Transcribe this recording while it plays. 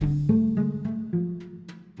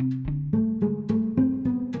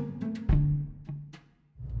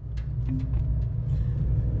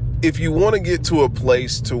if you want to get to a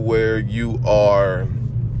place to where you are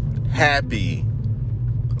happy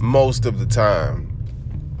most of the time,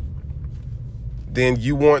 then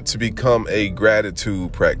you want to become a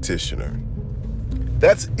gratitude practitioner.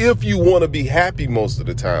 That's if you want to be happy most of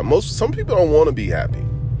the time. Some people don't want to be happy.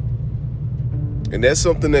 And that's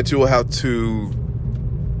something that you'll have to,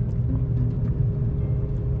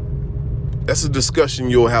 that's a discussion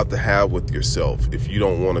you'll have to have with yourself if you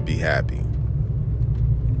don't want to be happy.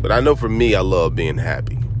 But I know for me, I love being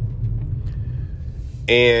happy.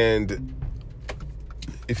 And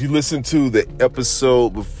if you listen to the episode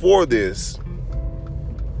before this,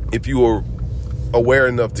 if you were aware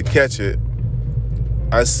enough to catch it,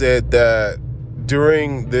 I said that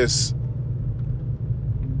during this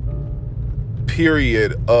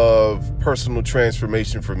period of personal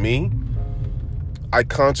transformation for me, I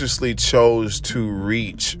consciously chose to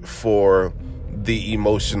reach for the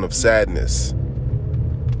emotion of sadness.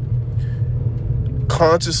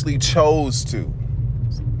 Consciously chose to.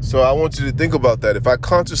 So I want you to think about that. If I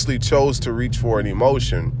consciously chose to reach for an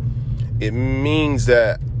emotion, it means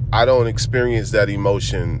that I don't experience that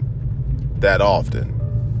emotion that often.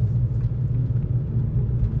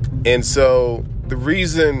 And so the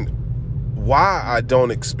reason why I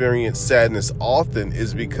don't experience sadness often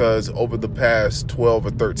is because over the past 12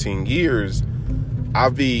 or 13 years,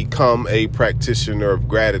 I've become a practitioner of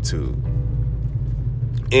gratitude.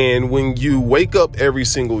 And when you wake up every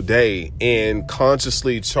single day and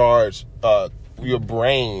consciously charge your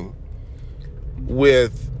brain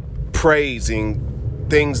with praising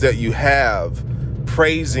things that you have,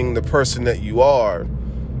 praising the person that you are,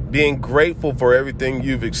 being grateful for everything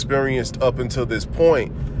you've experienced up until this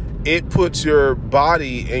point, it puts your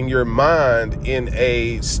body and your mind in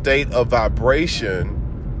a state of vibration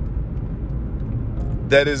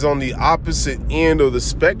that is on the opposite end of the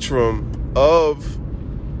spectrum of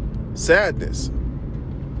sadness.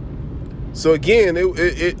 So again,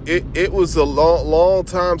 it was a long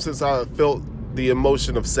time since I felt the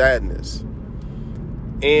emotion of sadness.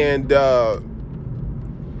 And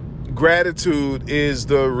gratitude is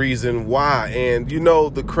the reason why. And you know,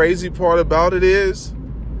 the crazy part about it is,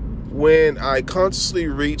 when I consciously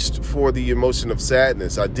reached for the emotion of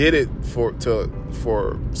sadness, I did it for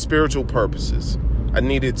spiritual purposes. I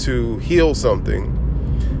needed to heal something.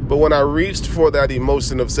 But when I reached for that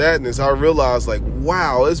emotion of sadness, I realized, like,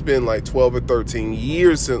 wow, it's been like 12 or 13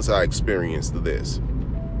 years since I experienced this.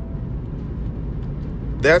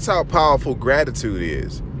 That's how powerful gratitude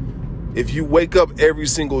is. If you wake up every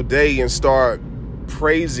single day and start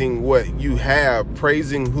praising what you have,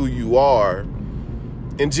 praising who you are,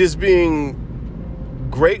 and just being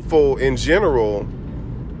grateful in general,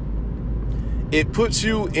 it puts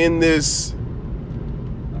you in this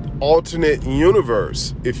alternate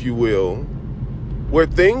universe, if you will, where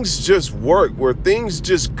things just work, where things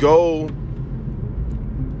just go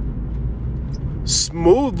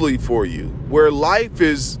smoothly for you, where life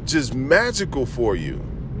is just magical for you.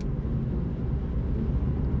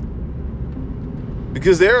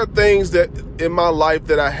 Because there are things that in my life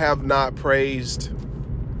that I have not praised,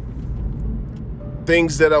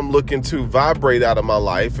 things that I'm looking to vibrate out of my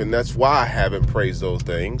life, and that's why I haven't praised those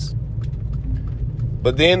things.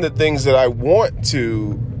 But then the things that I want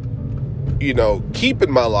to, keep in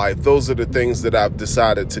my life, those are the things that I've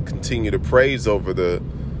decided to continue to praise over the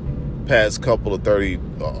past couple of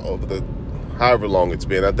however long it's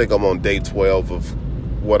been. I think I'm on day 12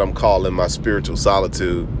 of what I'm calling my spiritual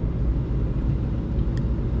solitude.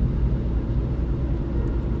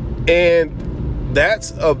 And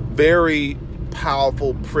that's a very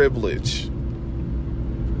powerful privilege,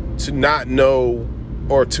 to not know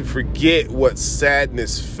or to forget what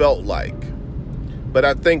sadness felt like. But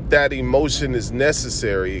I think that emotion is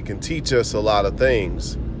necessary. It can teach us a lot of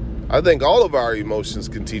things. I think all of our emotions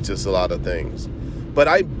can teach us a lot of things. But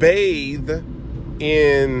I bathe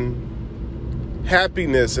in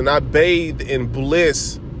happiness and I bathe in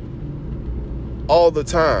bliss all the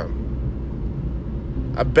time.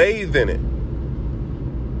 I bathe in it.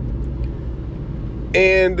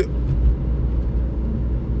 And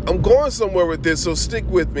I'm going somewhere with this, so stick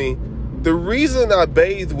with me. The reason I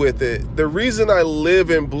bathe with it, the reason I live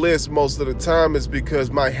in bliss most of the time, is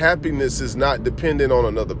because my happiness is not dependent on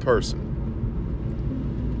another person.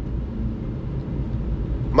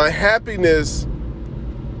 My happiness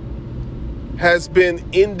has been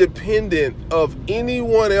independent of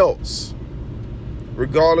anyone else,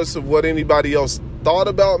 regardless of what anybody else thought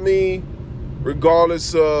about me,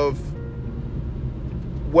 regardless of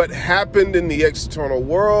what happened in the external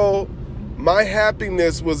world. My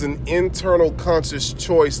happiness was an internal conscious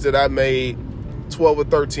choice that I made 12 or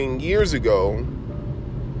 13 years ago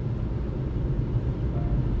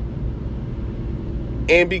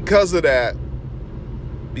And because of that,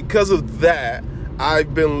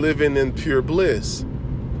 I've been living in pure bliss.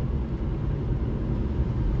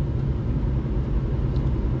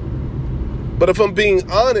 But if I'm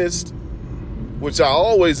being honest, which I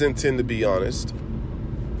always intend to be honest,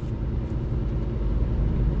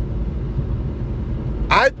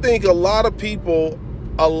 I think a lot of people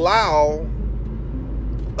allow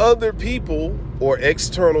other people or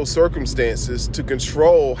external circumstances to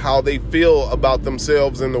control how they feel about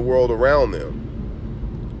themselves and the world around them.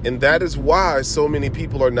 And that is why so many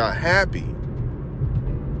people are not happy.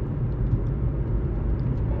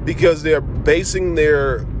 Because they're basing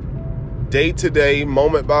their day-to-day,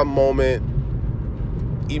 moment-by-moment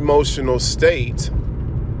emotional state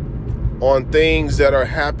on things that are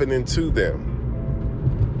happening to them.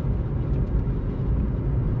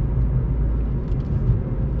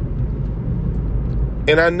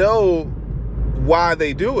 And I know why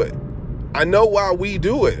they do it. I know why we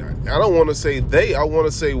do it. I don't want to say they, I want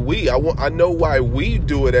to say we. I know why we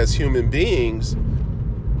do it as human beings.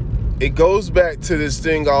 It goes back to this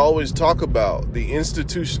thing I always talk about, the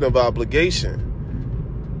institution of obligation.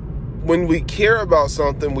 When we care about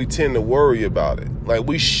something, we tend to worry about it. Like,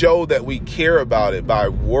 we show that we care about it by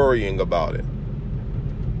worrying about it.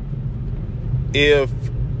 If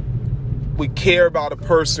we care about a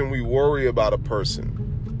person, we worry about a person.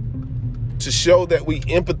 To show that we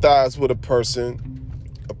empathize with a person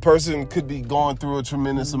could be going through a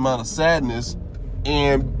tremendous amount of sadness,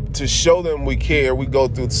 and to show them we care, we go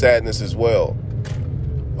through sadness as well.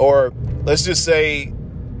 Or let's just say,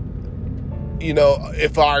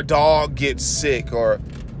 if our dog gets sick, or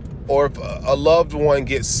if a loved one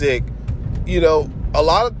gets sick, a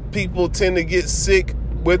lot of people tend to get sick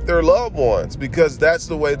with their loved ones because that's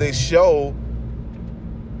the way they show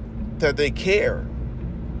that they care.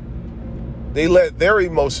 They let their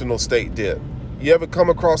emotional state dip. You ever come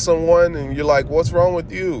across someone and you're like, what's wrong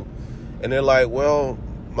with you? And they're like, well,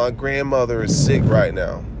 my grandmother is sick right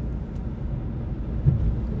now.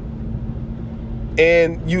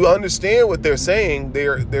 And you understand what they're saying.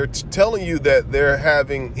 They're telling you that they're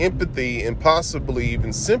having empathy and possibly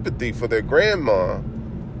even sympathy for their grandma.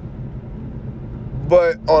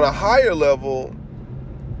 But on a higher level,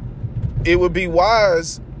 it would be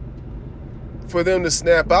wise for them to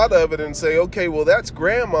snap out of it and say, okay, well, that's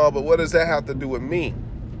grandma, but what does that have to do with me?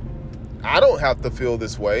 I don't have to feel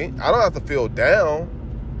this way. I don't have to feel down.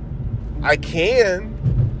 I can,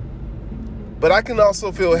 but I can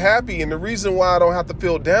also feel happy. And the reason why I don't have to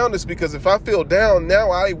feel down is because if I feel down,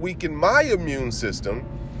 now I weaken my immune system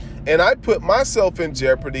and I put myself in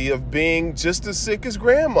jeopardy of being just as sick as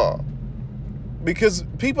grandma, because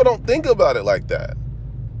people don't think about it like that.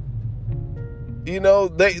 A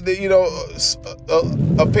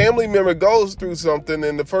family member goes through something,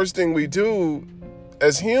 and the first thing we do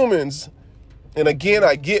as humans, and again,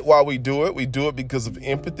 I get why we do it. We do it because of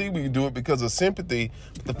empathy. We do it because of sympathy.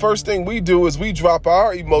 But the first thing we do is we drop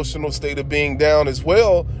our emotional state of being down as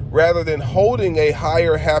well, rather than holding a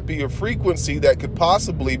higher, happier frequency that could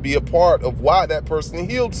possibly be a part of why that person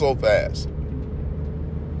healed so fast.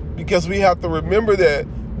 Because we have to remember that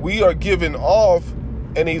we are giving off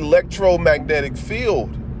an electromagnetic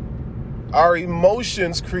field. Our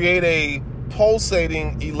emotions create a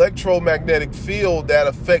pulsating electromagnetic field that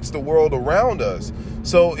affects the world around us.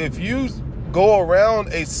 So if you go around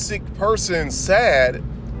a sick person sad,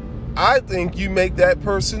 I think you make that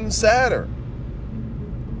person sadder.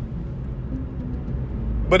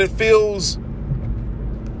 But it feels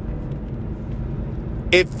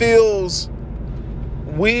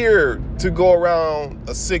weird to go around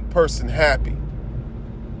a sick person happy.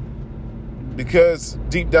 Because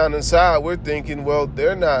deep down inside, we're thinking, well,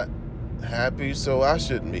 they're not happy, so I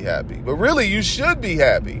shouldn't be happy. But really, you should be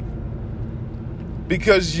happy.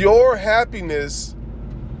 Because your happiness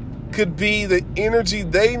could be the energy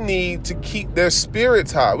they need to keep their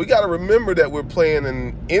spirits high. We got to remember that we're playing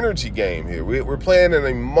an energy game here. We're playing an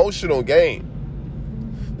emotional game.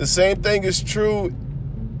 The same thing is true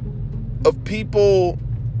of people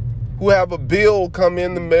who have a bill come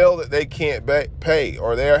in the mail that they can't pay,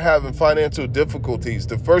 or they're having financial difficulties.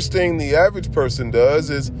 The first thing the average person does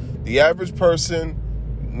is the average person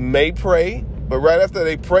may pray, but right after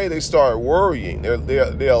they pray, they start worrying.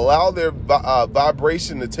 They allow their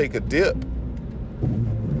vibration to take a dip.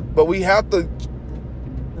 But we have to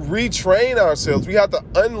retrain ourselves. We have to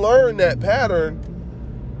unlearn that pattern.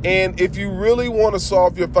 And if you really want to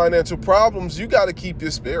solve your financial problems, you got to keep your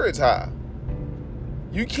spirits high.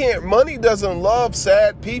 Money doesn't love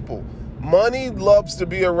sad people. Money loves to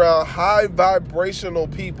be around high vibrational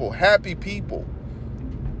people, happy people.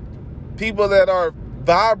 People that are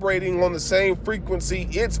vibrating on the same frequency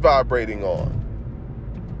it's vibrating on.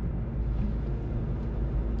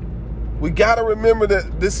 We got to remember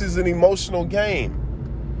that this is an emotional game.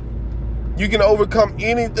 You can overcome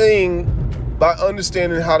anything by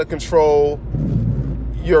understanding how to control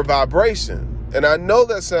your vibration. And I know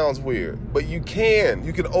that sounds weird, but you can.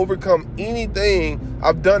 You can overcome anything.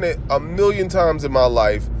 I've done it a million times in my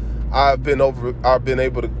life. I've been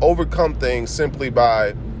able to overcome things simply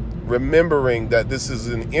by remembering that this is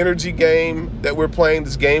an energy game that we're playing.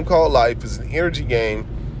 This game called life is an energy game.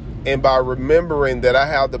 And by remembering that I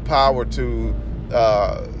have the power to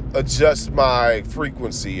adjust my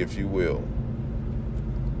frequency, if you will.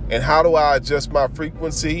 And how do I adjust my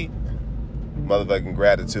frequency? Motherfucking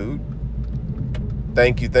gratitude.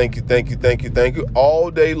 Thank you, thank you, thank you, thank you, thank you.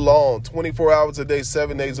 All day long, 24 hours a day,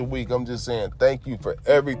 7 days a week. I'm just saying thank you for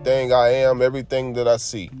everything I am, everything that I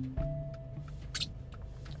see.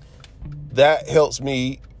 That helps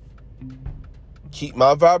me keep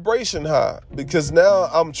my vibration high, because now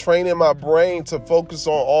I'm training my brain to focus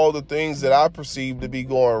on all the things that I perceive to be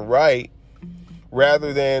going right,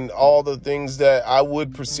 rather than all the things that I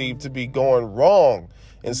would perceive to be going wrong.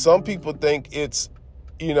 And some people think it's,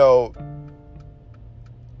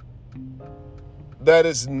 that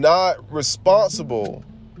it's not responsible,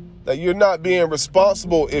 that you're not being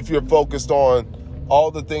responsible if you're focused on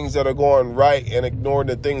all the things that are going right and ignoring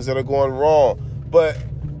the things that are going wrong. But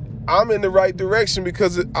I'm in the right direction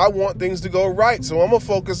because I want things to go right. So I'm going to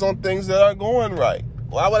focus on things that are going right.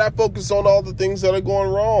 Why would I focus on all the things that are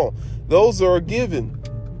going wrong? Those are a given.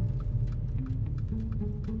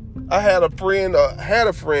 I had a friend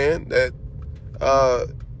that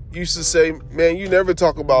used to say, man, you never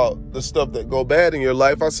talk about the stuff that go bad in your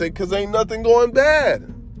life. I say, because ain't nothing going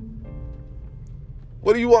bad.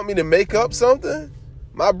 What do you want me to make up something?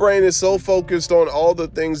 My brain is so focused on all the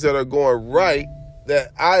things that are going right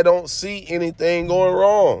that I don't see anything going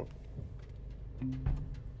wrong.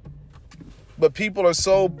 But people are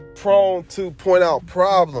so prone to point out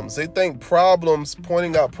problems. They think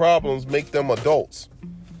pointing out problems make them adults.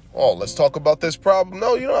 Oh, let's talk about this problem.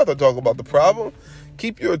 No, you don't have to talk about the problem.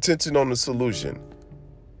 Keep your attention on the solution.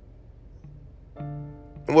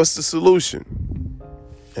 And what's the solution?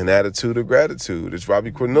 An attitude of gratitude. It's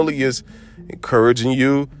Robbie Cornelius encouraging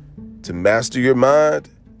you to master your mind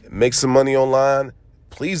and make some money online.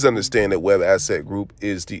 Please understand that Web Asset Group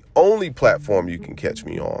is the only platform you can catch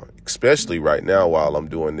me on, especially right now while I'm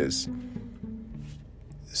doing this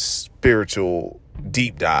spiritual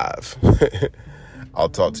deep dive. I'll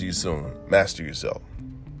talk to you soon. Master yourself.